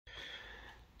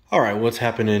All right, what's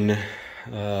happening?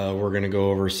 We're going to go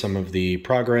over some of the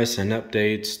progress and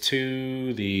updates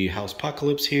to the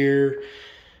HOUSEPOCALYPSE here.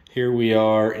 Here we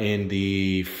are in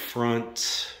the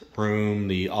front room,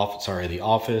 the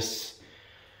office.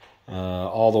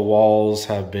 All the walls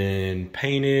have been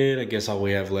painted. I guess all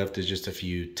we have left is just a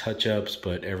few touch-ups,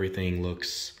 but everything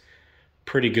looks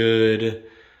pretty good.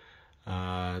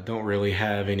 Don't really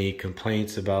have any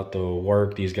complaints about the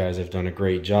work. These guys have done a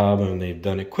great job and they've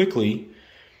done it quickly.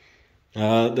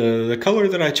 The color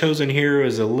that I chose in here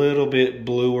is a little bit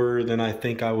bluer than I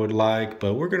think I would like,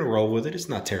 but we're gonna roll with it. It's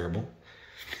not terrible.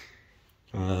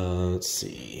 Let's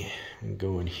see.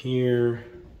 Go in here.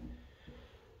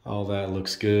 All that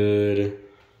looks good.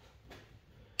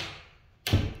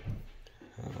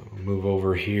 Move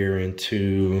over here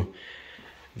into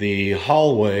the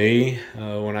hallway.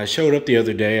 When I showed up the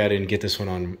other day, I didn't get this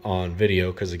one on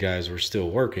video because the guys were still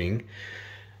working.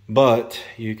 But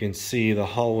you can see the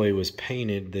hallway was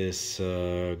painted this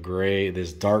dark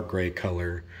gray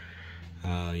color.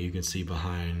 You can see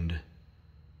behind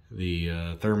the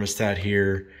thermostat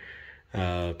here,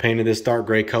 painted this dark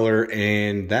gray color,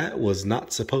 and that was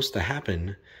not supposed to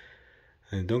happen.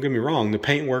 And don't get me wrong, the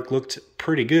paintwork looked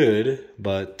pretty good,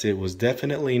 but it was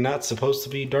definitely not supposed to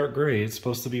be dark gray. It's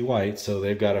supposed to be white, so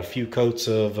they've got a few coats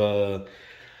of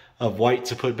white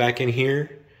to put back in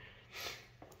here.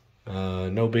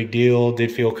 No big deal. Did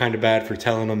feel kind of bad for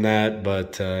telling them that,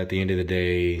 but at the end of the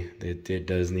day, it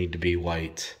does need to be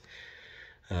white.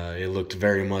 It looked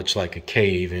very much like a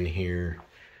cave in here,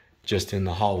 just in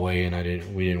the hallway,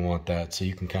 and we didn't want that. So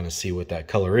you can kind of see what that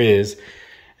color is,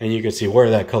 and you can see where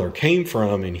that color came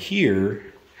from in here,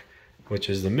 which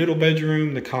is the middle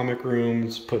bedroom. The comic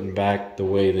room's putting back the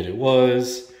way that it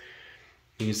was.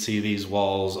 You can see these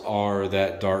walls are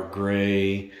that dark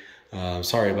gray.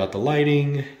 Sorry about the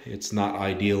lighting. It's not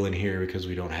ideal in here because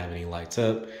we don't have any lights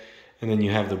up. And then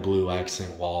you have the blue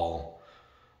accent wall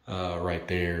right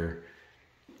there.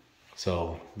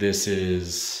 So this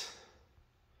is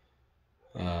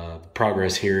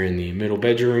progress here in the middle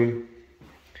bedroom.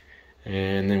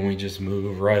 And then we just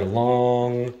move right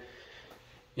along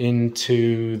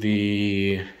into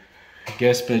the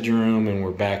guest bedroom, and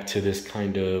we're back to this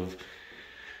kind of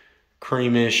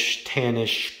creamish,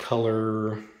 tannish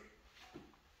color.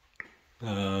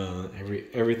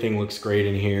 Everything looks great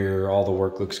in here. All the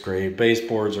work looks great.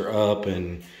 Baseboards are up,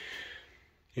 and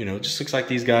you know, it just looks like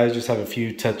these guys just have a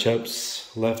few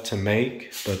touch-ups left to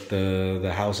make, but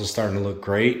the house is starting to look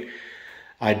great.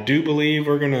 I do believe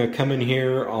we're gonna come in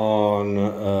here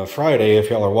on Friday.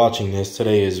 If y'all are watching this,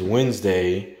 today is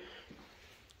Wednesday.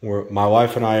 My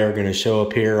wife and I are gonna show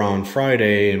up here on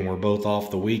Friday, and we're both off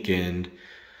the weekend.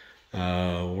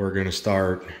 We're gonna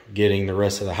start getting the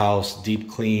rest of the house deep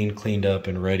cleaned up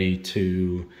and ready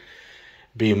to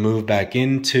be moved back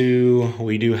into.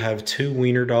 We do have 2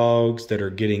 wiener dogs that are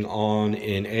getting on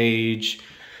in age.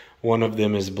 One of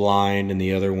them is blind and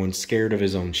the other one's scared of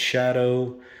his own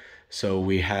shadow. So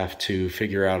we have to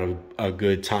figure out a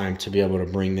good time to be able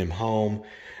to bring them home,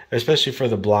 especially for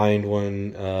the blind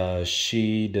one.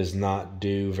 She does not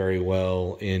do very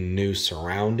well in new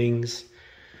surroundings.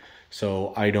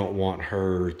 So I don't want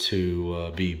her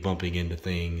to be bumping into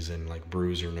things and like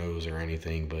bruise her nose or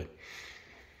anything, but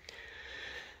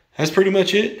that's pretty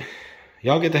much it.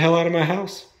 Y'all get the hell out of my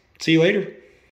house. See you later.